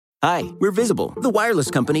Hi, we're Visible, the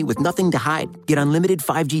wireless company with nothing to hide. Get unlimited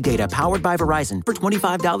 5G data powered by Verizon for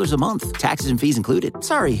 $25 a month. Taxes and fees included.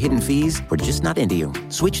 Sorry, hidden fees. We're just not into you.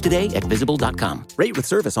 Switch today at Visible.com. Rate with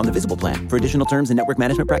service on the Visible plan. For additional terms and network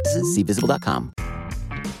management practices, see Visible.com.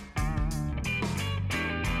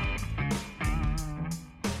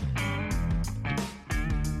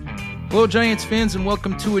 Hello, Giants fans, and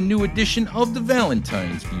welcome to a new edition of the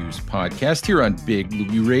Valentine's Views podcast here on Big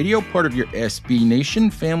Louie Radio, part of your SB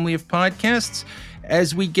Nation family of podcasts.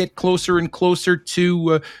 As we get closer and closer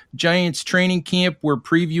to Giants training camp, we're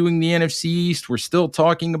previewing the NFC East. We're still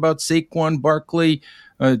talking about Saquon Barkley,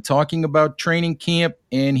 talking about training camp,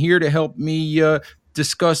 and here to help me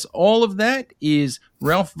discuss all of that is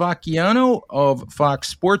Ralph Vacchiano of Fox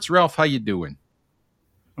Sports. Ralph, how you doing?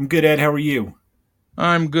 I'm good, Ed. How are you?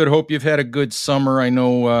 I'm good. Hope you've had a good summer. I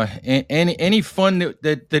know any fun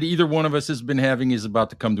that either one of us has been having is about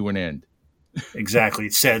to come to an end. Exactly.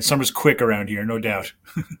 It's sad. Summer's quick around here, no doubt.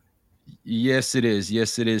 Yes, it is.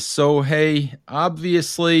 Yes, it is. So, hey,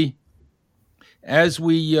 obviously, as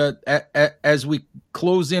we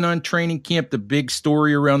close in on training camp, the big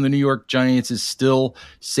story around the New York Giants is still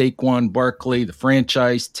Saquon Barkley, the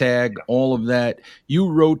franchise tag, all of that. You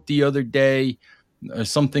wrote the other day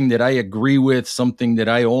something that I agree with, something that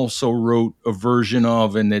I also wrote a version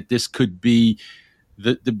of, and that this could be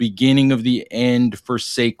the beginning of the end for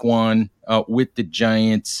Saquon with the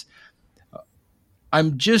Giants.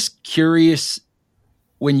 I'm just curious,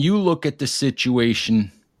 when you look at the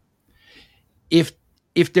situation, if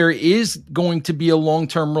there is going to be a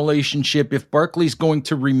long-term relationship, if Barkley's going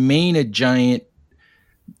to remain a Giant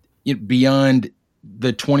beyond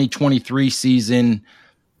the 2023 season,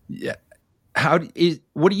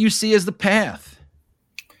 what do you see as the path?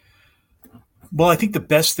 Well, I think the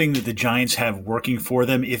best thing that the Giants have working for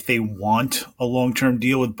them, if they want a long-term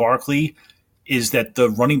deal with Barkley, is that the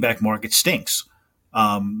running back market stinks.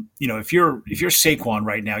 If you're Saquon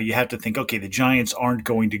right now, you have to think, okay, the Giants aren't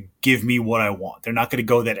going to give me what I want. They're not going to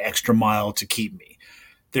go that extra mile to keep me.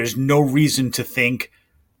 There's no reason to think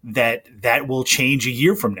that will change a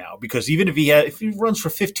year from now, because even if he runs for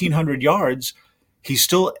 1,500 yards, he's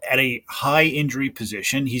still at a high injury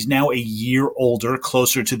position. He's now a year older,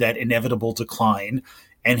 closer to that inevitable decline,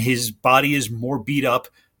 and his body is more beat up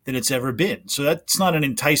than it's ever been. So that's not an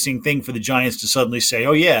enticing thing for the Giants to suddenly say,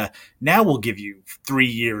 oh, yeah, now we'll give you 3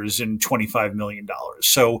 years and $25 million.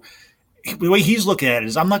 So the way he's looking at it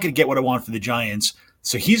is, I'm not going to get what I want for the Giants,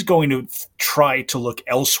 so he's going to try to look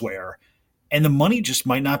elsewhere, and the money just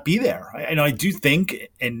might not be there. I do think,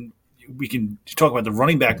 and we can talk about the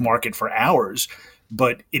running back market for hours,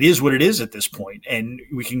 but it is what it is at this point. And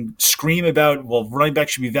we can scream about, well, running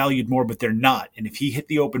backs should be valued more, but they're not. And if he hit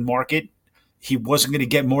the open market, he wasn't going to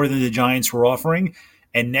get more than the Giants were offering.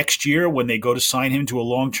 And next year, when they go to sign him to a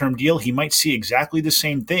long-term deal, he might see exactly the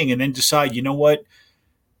same thing and then decide, you know what,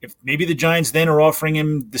 if maybe the Giants then are offering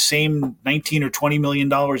him the same $19 or $20 million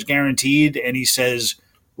guaranteed, and he says,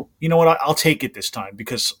 you know what, I'll take it this time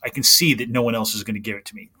because I can see that no one else is going to give it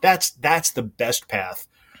to me. That's the best path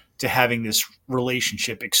to having this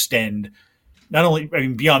relationship extend. Not only,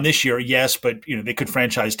 beyond this year, yes, but they could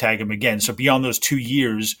franchise tag him again. So beyond those 2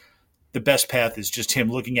 years, the best path is just him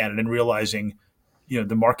looking at it and realizing,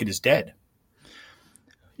 the market is dead.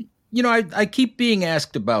 I keep being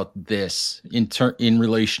asked about this in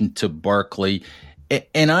relation to Barkley,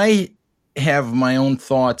 and I have my own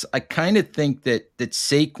thoughts. I kind of think that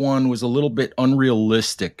Saquon was a little bit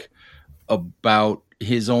unrealistic about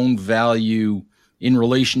his own value in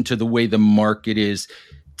relation to the way the market is.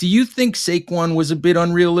 Do you think Saquon was a bit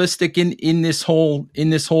unrealistic in this whole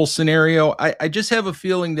scenario? I just have a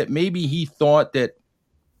feeling that maybe he thought that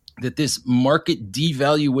this market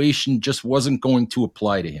devaluation just wasn't going to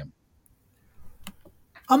apply to him.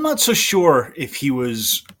 I'm not so sure if he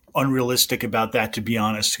was unrealistic about that, to be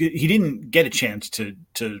honest. He didn't get a chance to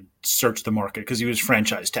search the market because he was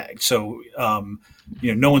franchise tagged. So,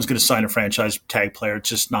 no one's going to sign a franchise tag player. It's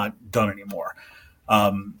just not done anymore.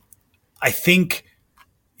 I think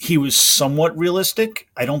he was somewhat realistic.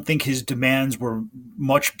 I don't think his demands were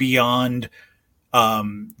much beyond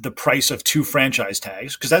the price of 2 franchise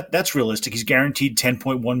tags, because that's realistic. He's guaranteed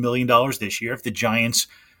 $10.1 million this year. If the Giants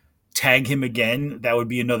tag him again, that would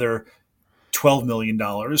be another $12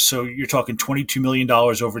 million. So you're talking $22 million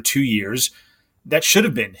over 2 years. That should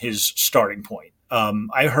have been his starting point.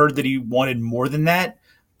 I heard that he wanted more than that,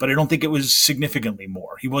 but I don't think it was significantly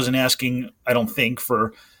more. He wasn't asking, I don't think,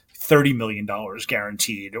 for $30 million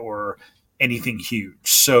guaranteed or anything huge.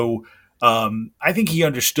 So I think he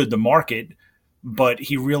understood the market, but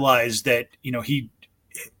he realized that,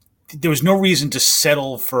 there was no reason to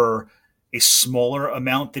settle for a smaller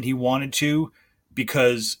amount than he wanted to,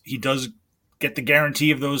 because he does get the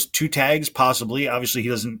guarantee of those 2 tags, possibly. Obviously,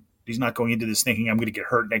 he's not going into this thinking I'm going to get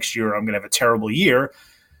hurt next year or I'm going to have a terrible year.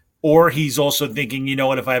 Or he's also thinking, you know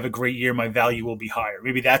what, if I have a great year, my value will be higher.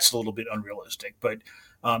 Maybe that's a little bit unrealistic. But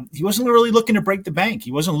he wasn't really looking to break the bank.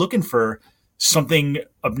 He wasn't looking for something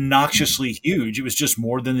obnoxiously huge. It was just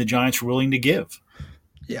more than the Giants were willing to give.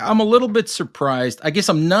 Yeah, I'm a little bit surprised. I guess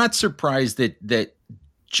I'm not surprised that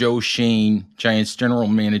Joe Schoen, Giants general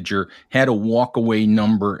manager, had a walkaway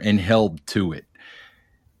number and held to it.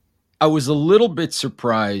 I was a little bit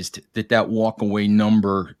surprised that walkaway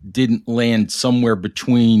number didn't land somewhere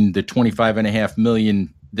between the $25.5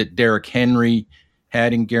 million that Derrick Henry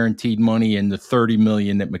had in guaranteed money and the $30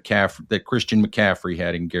 million that Christian McCaffrey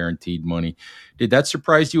had in guaranteed money. Did that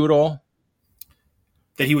surprise you at all?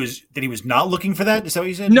 That he was not looking for that? Is that what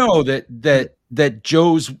you said? No, that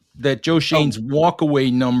Joe Schoen's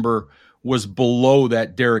walkaway number was below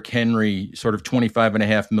that Derrick Henry sort of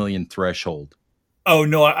 $25.5 million threshold. Oh,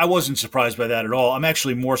 no, I wasn't surprised by that at all. I'm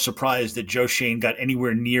actually more surprised that Joe Schoen got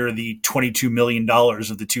anywhere near the $22 million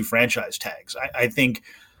of the 2 franchise tags. I think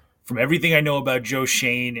from everything I know about Joe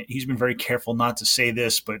Schoen, he's been very careful not to say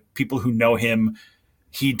this, but people who know him,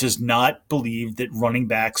 he does not believe that running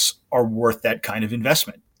backs are worth that kind of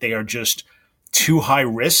investment. They are just too high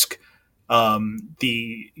risk. Almost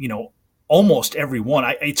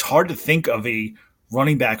everyone. It's hard to think of a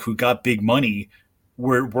running back who got big money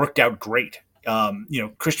where it worked out great.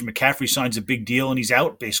 Christian McCaffrey signs a big deal and he's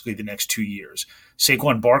out basically the next 2 years.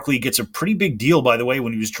 Saquon Barkley gets a pretty big deal, by the way,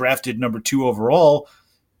 when he was drafted number 2 overall.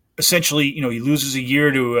 Essentially, he loses a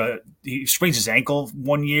year he sprains his ankle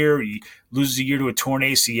 1 year. He loses a year to a torn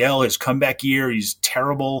ACL. His comeback year, he's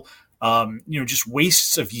terrible. Just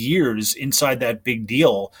wastes of years inside that big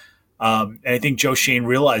deal. And I think Joe Schoen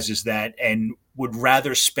realizes that and would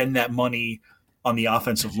rather spend that money on the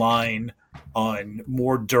offensive line, on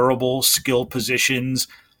more durable skill positions,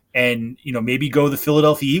 and maybe go the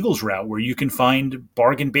Philadelphia Eagles route where you can find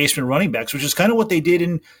bargain basement running backs, which is kind of what they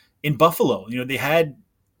did in Buffalo. They had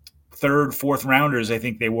 3rd, 4th rounders, I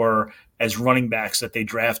think they were, as running backs that they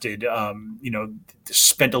drafted.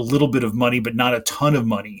 Spent a little bit of money, but not a ton of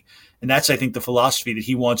money, and that's, I think, the philosophy that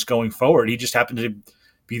he wants going forward. He just happened to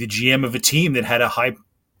be the GM of a team that had a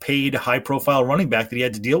high-paid, high-profile running back that he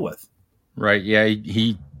had to deal with. Right. Yeah.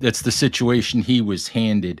 That's the situation he was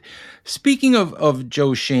handed. Speaking of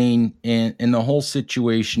Joe Schoen and the whole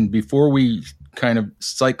situation, before we kind of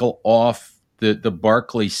cycle off the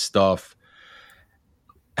Barkley stuff,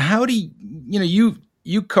 how do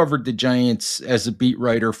you covered the Giants as a beat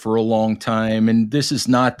writer for a long time, and this is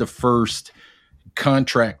not the first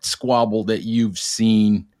contract squabble that you've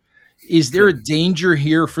seen. Is there a danger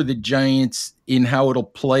here for the Giants in how it'll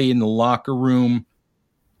play in the locker room?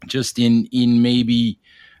 Just in maybe,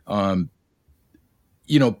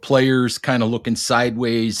 players kind of looking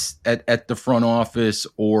sideways at the front office,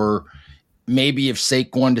 or maybe if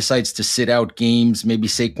Saquon decides to sit out games, maybe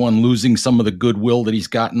Saquon losing some of the goodwill that he's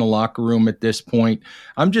got in the locker room at this point.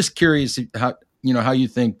 I'm just curious how you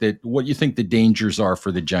think what you think the dangers are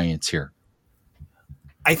for the Giants here.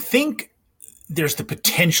 I think there's the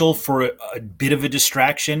potential for a bit of a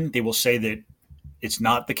distraction. They will say that it's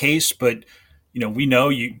not the case, but we know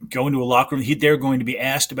you go into a locker room, they're going to be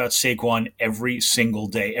asked about Saquon every single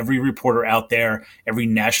day. Every reporter out there, every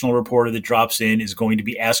national reporter that drops in is going to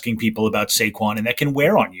be asking people about Saquon, and that can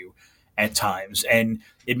wear on you at times. And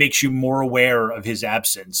it makes you more aware of his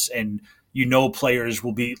absence. And players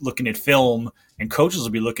will be looking at film and coaches will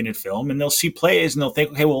be looking at film, and they'll see plays and they'll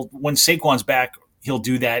think, okay, well, when Saquon's back, he'll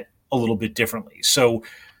do that a little bit differently. So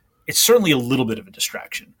it's certainly a little bit of a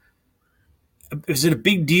distraction. Is it a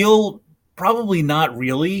big deal? Probably not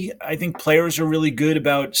really. I think players are really good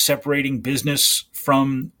about separating business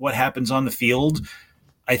from what happens on the field.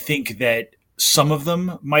 I think that some of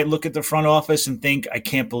them might look at the front office and think, I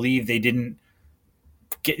can't believe they didn't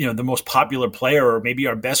get, the most popular player or maybe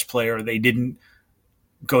our best player. They didn't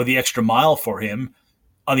go the extra mile for him.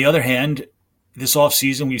 On the other hand, this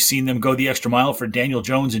offseason, we've seen them go the extra mile for Daniel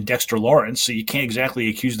Jones and Dexter Lawrence. So you can't exactly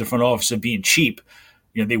accuse the front office of being cheap.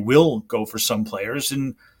 They will go for some players,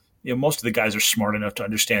 and most of the guys are smart enough to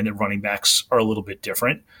understand that running backs are a little bit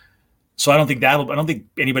different. So I don't think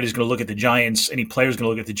anybody's going to look at the Giants, any player's going to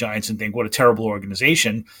look at the Giants and think, what a terrible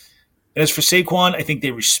organization. And as for Saquon, I think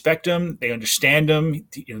they respect him. They understand him.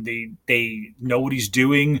 They know what he's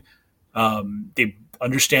doing. They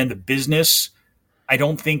understand the business. I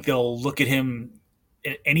don't think they'll look at him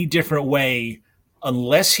in any different way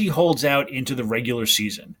unless he holds out into the regular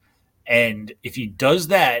season. And if he does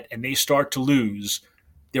that and they start to lose,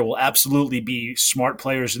 there will absolutely be smart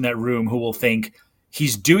players in that room who will think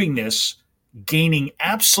he's doing this, gaining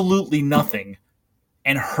absolutely nothing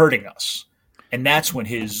and hurting us. And that's when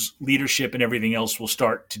his leadership and everything else will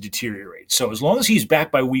start to deteriorate. So as long as he's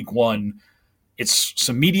back by week 1, it's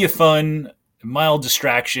some media fun, mild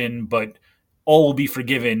distraction, but all will be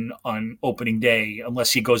forgiven on opening day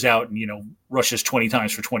unless he goes out and, rushes 20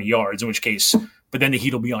 times for 20 yards, in which case, but then the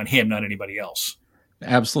heat will be on him, not anybody else.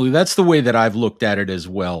 Absolutely. That's the way that I've looked at it as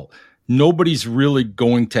well. Nobody's really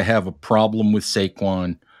going to have a problem with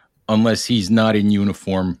Saquon unless he's not in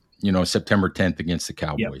uniform, September 10th against the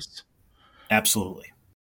Cowboys. Yep. Absolutely.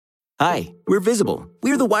 Hi, we're Visible.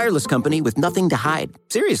 We're the wireless company with nothing to hide.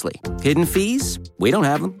 Seriously. Hidden fees? We don't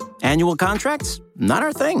have them. Annual contracts? Not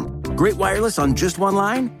our thing. Great wireless on just one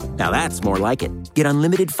line? Now that's more like it. Get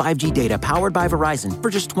unlimited 5G data powered by Verizon for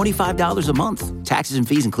just $25 a month. Taxes and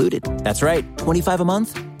fees included. That's right, $25 a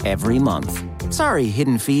month, every month. Sorry,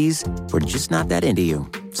 hidden fees. We're just not that into you.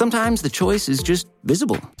 Sometimes the choice is just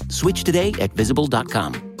Visible. Switch today at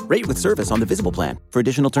Visible.com. Rate with service on the Visible plan. For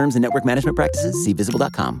additional terms and network management practices, see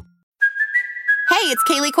Visible.com. Hey, it's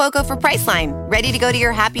Kaylee Cuoco for Priceline. Ready to go to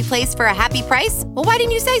your happy place for a happy price? Well, why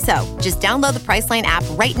didn't you say so? Just download the Priceline app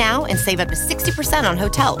right now and save up to 60% on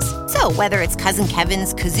hotels. So whether it's Cousin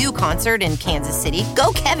Kevin's Kazoo Concert in Kansas City,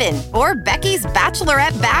 go Kevin, or Becky's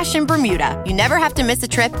Bachelorette Bash in Bermuda, you never have to miss a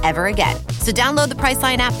trip ever again. So download the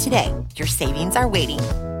Priceline app today. Your savings are waiting.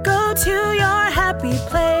 Go to your happy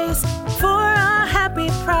place for a happy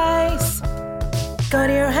price. Go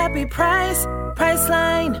to your happy price,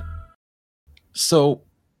 Priceline. So,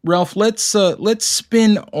 Ralph, let's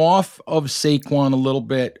spin off of Saquon a little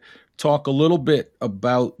bit, talk a little bit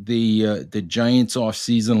about the Giants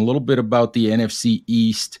offseason, a little bit about the NFC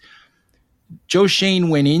East. Joe Schoen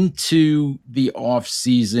went into the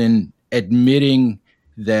offseason admitting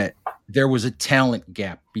that there was a talent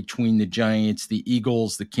gap between the Giants, the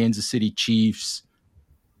Eagles, the Kansas City Chiefs,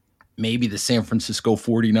 maybe the San Francisco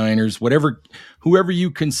 49ers, whoever you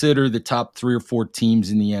consider the top 3 or 4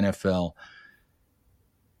 teams in the NFL.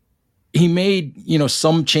 He made,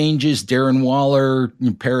 some changes, Darren Waller,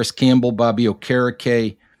 Paris Campbell, Bobby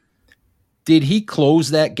Okereke. Did he close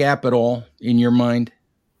that gap at all in your mind?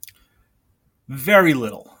 Very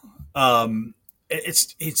little.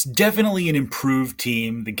 It's definitely an improved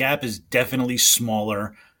team. The gap is definitely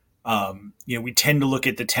smaller. We tend to look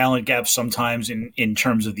at the talent gap sometimes in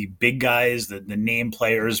terms of the big guys, the name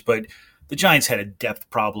players, but the Giants had a depth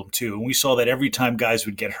problem too. And we saw that every time guys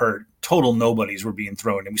would get hurt, total nobodies were being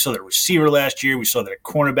thrown. And we saw that at receiver last year. We saw that at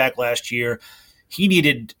cornerback last year. He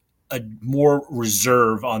needed a more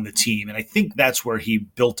reserve on the team. And I think that's where he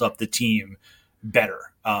built up the team better.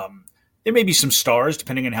 There may be some stars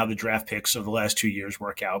depending on how the draft picks of the last 2 years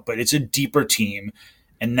work out, but it's a deeper team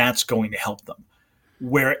and that's going to help them.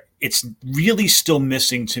 Where it's really still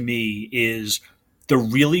missing to me is the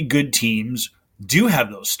really good teams do have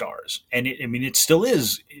those stars. And it still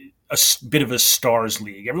is a bit of a stars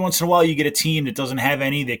league. Every once in a while you get a team that doesn't have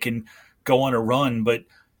any that can go on a run, but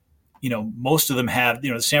most of them have,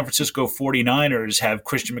 the San Francisco 49ers have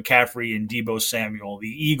Christian McCaffrey and Deebo Samuel. The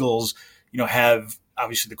Eagles, have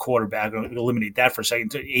obviously the quarterback, eliminate that for a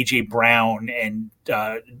second, A.J. Brown and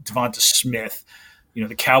Devonta Smith.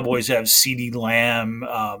 The Cowboys have CeeDee Lamb.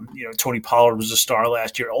 Tony Pollard was a star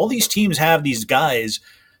last year. All these teams have these guys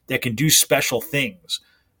that can do special things.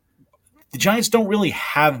 The Giants don't really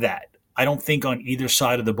have that, I don't think, on either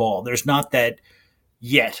side of the ball. There's not that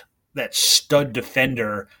stud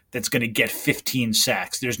defender that's going to get 15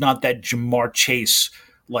 sacks. There's not that Jamar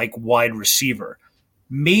Chase-like wide receiver.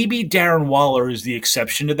 Maybe Darren Waller is the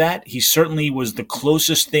exception to that. He certainly was the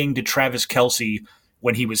closest thing to Travis Kelce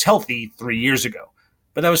when he was healthy 3 years ago.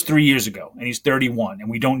 But that was 3 years ago, and he's 31, and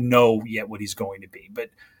we don't know yet what he's going to be. But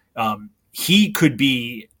he could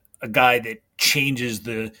be a guy that changes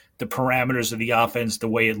the parameters of the offense, the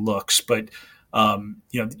way it looks. But,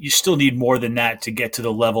 you still need more than that to get to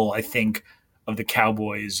the level, I think, of the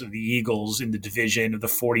Cowboys, of the Eagles in the division, of the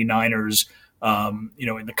 49ers,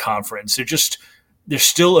 in the conference. They're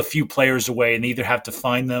still a few players away, and they either have to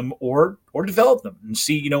find them or develop them and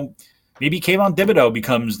see, maybe Kayvon Thibodeau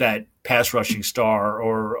becomes that pass rushing star,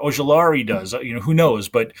 or Ojulari does, who knows,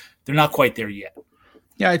 but they're not quite there yet.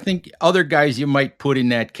 Yeah, I think other guys you might put in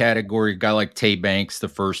that category, a guy like Tay Banks, the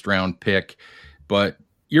first round pick. But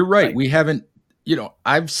you're right. We haven't,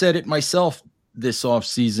 I've said it myself this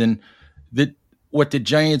offseason that what the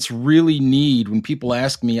Giants really need, when people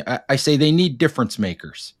ask me, I say they need difference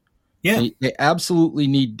makers. Yeah. They absolutely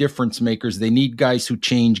need difference makers. They need guys who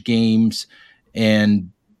change games,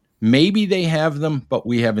 and maybe they have them, but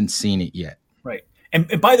we haven't seen it yet. Right.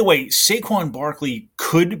 And by the way, Saquon Barkley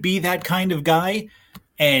could be that kind of guy,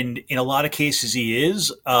 and in a lot of cases he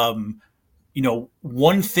is.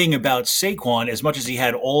 One thing about Saquon, as much as he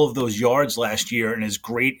had all of those yards last year, and as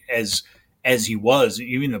great as he was,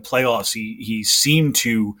 even in the playoffs, he seemed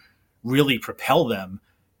to really propel them.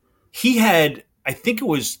 He had, I think it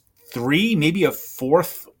was three, maybe a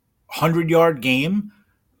fourth 100-yard game.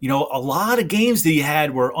 A lot of games that he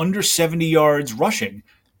had were under 70 yards rushing,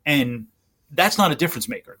 and that's not a difference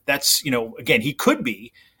maker. That's, again, he could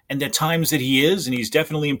be, and at times that he is, and he's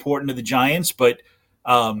definitely important to the Giants, but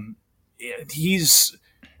he's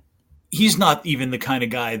not even the kind of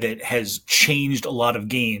guy that has changed a lot of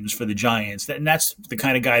games for the Giants. And that's the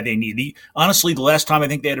kind of guy they need. Honestly, the last time I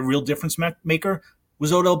think they had a real difference maker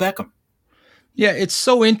was Odell Beckham. Yeah, it's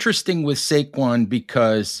so interesting with Saquon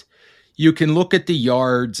because you can look at the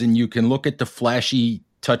yards and you can look at the flashy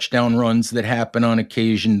touchdown runs that happen on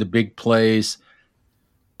occasion, the big plays.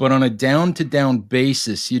 But on a down-to-down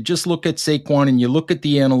basis, you just look at Saquon and you look at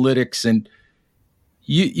the analytics, and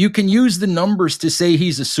you can use the numbers to say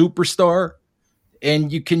he's a superstar,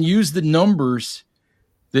 and you can use the numbers,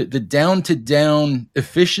 the down-to-down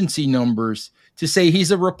efficiency numbers, to say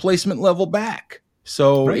he's a replacement level back.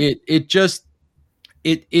 So right.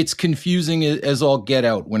 It's confusing as all get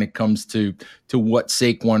out when it comes to what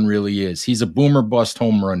Saquon really is. He's a boomer bust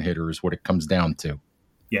home run hitter is what it comes down to.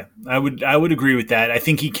 Yeah, I would agree with that. I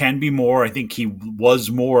think he can be more. I think he was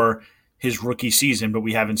more his rookie season, but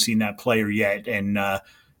we haven't seen that player yet. And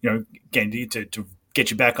again, to get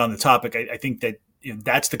you back on the topic, I think that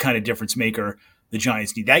that's the kind of difference maker the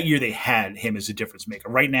Giants need. That year they had him as a difference maker.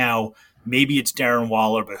 Right now, maybe it's Darren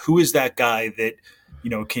Waller, but who is that guy that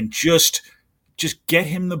can just get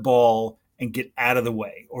him the ball and get out of the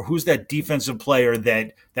way? Or who's that defensive player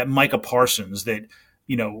that Micah Parsons that,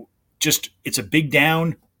 just it's a big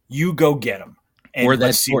down, you go get him and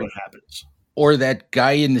let's see what happens. Or that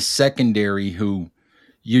guy in the secondary who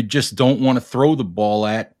you just don't want to throw the ball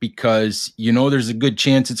at because there's a good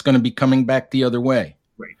chance it's going to be coming back the other way.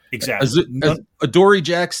 Right, exactly. Adoree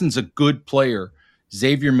Jackson's a good player.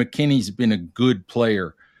 Xavier McKinney's been a good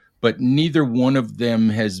player. But neither one of them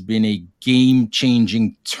has been a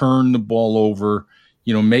game-changing, turn the ball over,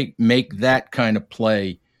 make that kind of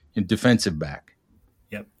play in defensive back.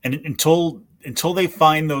 Yep. And until they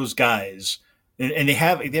find those guys, and they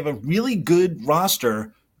have a really good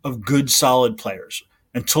roster of good, solid players.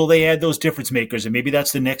 Until they add those difference makers, and maybe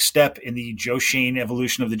that's the next step in the Joe Schoen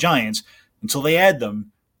evolution of the Giants. Until they add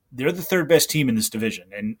them, they're the third best team in this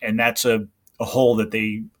division, and that's a hole that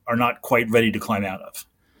they are not quite ready to climb out of.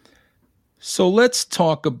 So let's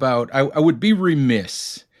talk about, I would be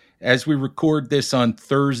remiss as we record this on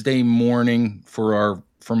Thursday morning for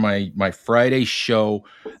my Friday show.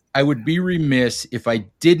 I would be remiss if I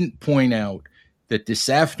didn't point out that this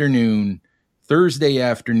afternoon, Thursday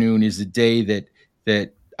afternoon, is a day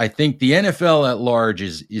that I think the NFL at large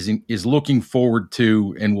is looking forward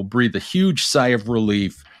to and will breathe a huge sigh of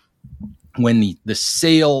relief when the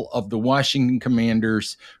sale of the Washington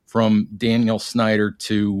Commanders from Daniel Snyder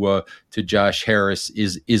to Josh Harris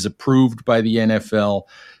is approved by the NFL.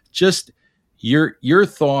 Just your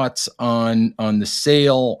thoughts on the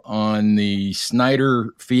sale, on the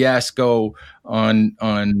Snyder fiasco,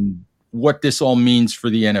 on what this all means for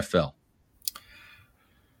the NFL.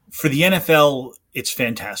 For the NFL, it's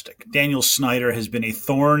fantastic. Daniel Snyder has been a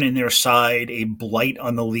thorn in their side, a blight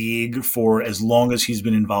on the league for as long as he's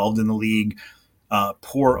been involved in the league.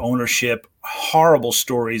 Poor ownership, horrible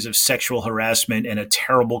stories of sexual harassment, and a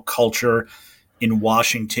terrible culture in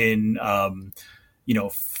Washington. A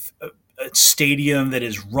stadium that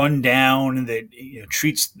is run down, that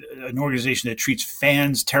treats an organization that treats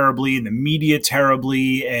fans terribly and the media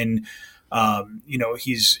terribly, and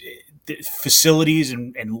he's facilities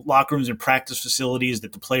and locker rooms and practice facilities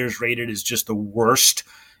that the players rated is just the worst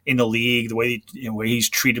in the league. The way he's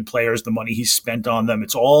treated players, the money he's spent on them,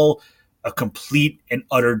 it's all a complete and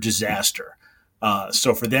utter disaster.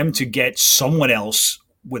 So for them to get someone else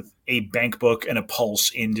with a bank book and a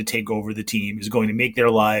pulse in to take over the team is going to make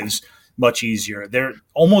their lives much easier. They're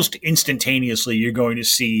almost instantaneously, you're going to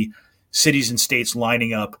see cities and states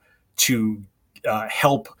lining up to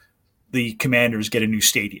help the Commanders get a new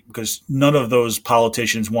stadium, because none of those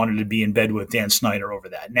politicians wanted to be in bed with Dan Snyder over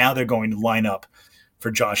that. Now they're going to line up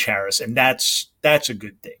for Josh Harris, and that's a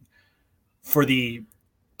good thing. For the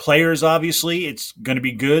players, obviously, it's going to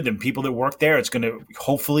be good, and people that work there, it's going to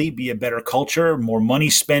hopefully be a better culture, more money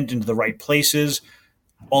spent into the right places.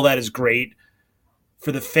 All that is great.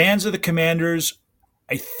 For the fans of the Commanders,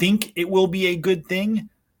 I think it will be a good thing,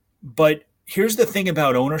 but here's the thing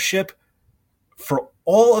about ownership. For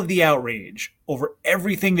all of the outrage over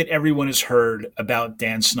everything that everyone has heard about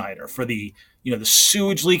Dan Snyder, for the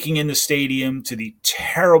sewage leaking in the stadium, to the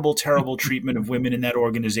terrible, terrible treatment of women in that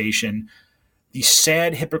organization, the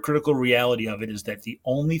sad, hypocritical reality of it is that the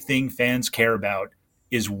only thing fans care about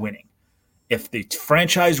is winning. If the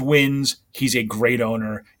franchise wins, he's a great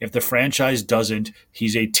owner. If the franchise doesn't,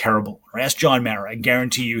 he's a terrible owner. Ask John Mara. I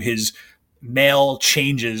guarantee you his mail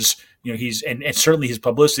changes, and certainly his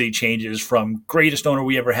publicity changes from greatest owner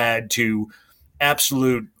we ever had to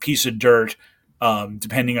absolute piece of dirt,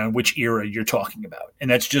 depending on which era you're talking about. And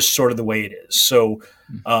that's just sort of the way it is. So,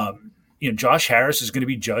 Josh Harris is going to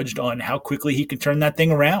be judged on how quickly he can turn that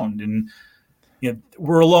thing around. And,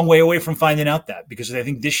 we're a long way away from finding out that, because I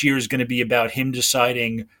think this year is going to be about him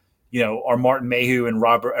deciding, are Martin Mayhew and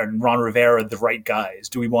Ron Rivera the right guys?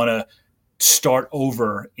 Do we want to start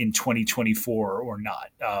over in 2024 or not?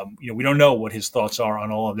 We don't know what his thoughts are on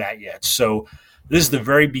all of that yet. So this is the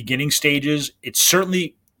very beginning stages. It's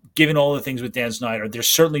certainly, given all the things with Dan Snyder,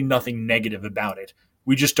 there's certainly nothing negative about it.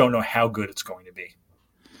 We just don't know how good it's going to be.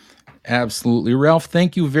 Absolutely. Ralph,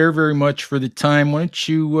 thank you very, very much for the time. Why don't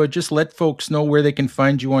you just let folks know where they can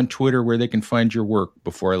find you on Twitter, where they can find your work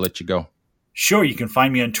before I let you go? Sure. You can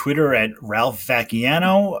find me on Twitter at Ralph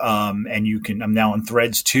Vacchiano. And I'm now on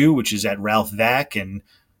Threads too, which is at Ralph Vac. And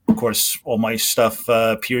of course, all my stuff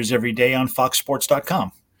appears every day on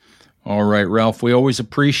foxsports.com. All right, Ralph, we always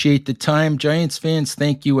appreciate the time. Giants fans,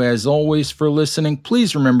 thank you as always for listening.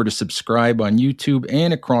 Please remember to subscribe on YouTube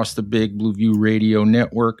and across the Big Blue View Radio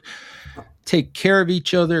Network. Take care of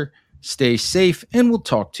each other, stay safe, and we'll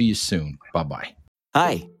talk to you soon. Bye-bye.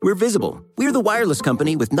 Hi, we're Visible. We're the wireless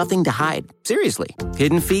company with nothing to hide. Seriously.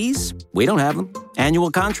 Hidden fees? We don't have them.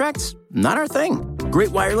 Annual contracts? Not our thing. Great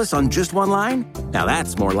wireless on just one line? Now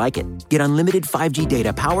that's more like it. Get unlimited 5G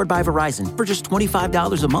data powered by Verizon for just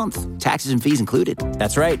 $25 a month. Taxes and fees included.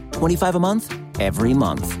 That's right, $25 a month, every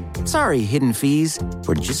month. Sorry, hidden fees.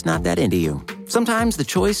 We're just not that into you. Sometimes the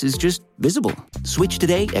choice is just Visible. Switch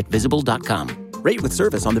today at Visible.com. Rate with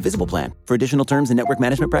service on the Visible plan. For additional terms and network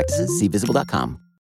management practices, see Visible.com.